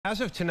As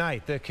of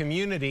tonight, the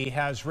community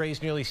has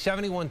raised nearly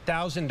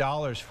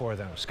 $71,000 for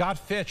them. Scott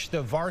Fitch,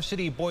 the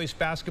varsity boys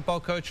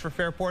basketball coach for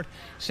Fairport,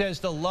 says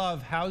the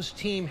love Howe's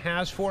team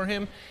has for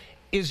him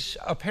is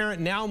apparent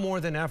now more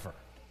than ever.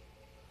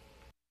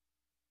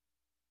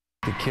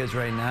 The kids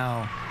right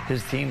now,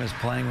 his team is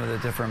playing with a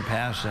different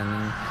passion,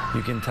 and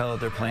you can tell that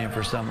they're playing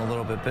for something a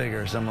little bit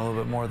bigger, something a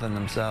little bit more than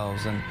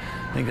themselves. And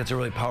I think it's a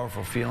really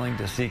powerful feeling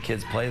to see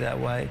kids play that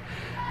way.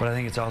 But I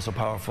think it's also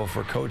powerful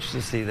for coach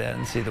to see that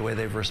and see the way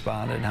they've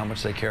responded and how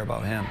much they care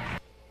about him.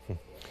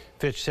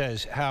 Fitch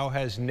says Howe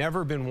has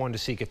never been one to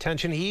seek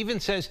attention. He even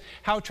says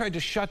Howe tried to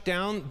shut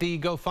down the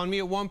GoFundMe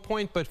at one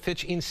point, but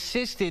Fitch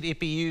insisted it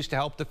be used to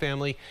help the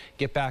family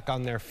get back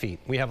on their feet.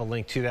 We have a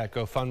link to that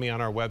GoFundMe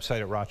on our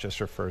website at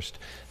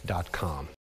rochesterfirst.com.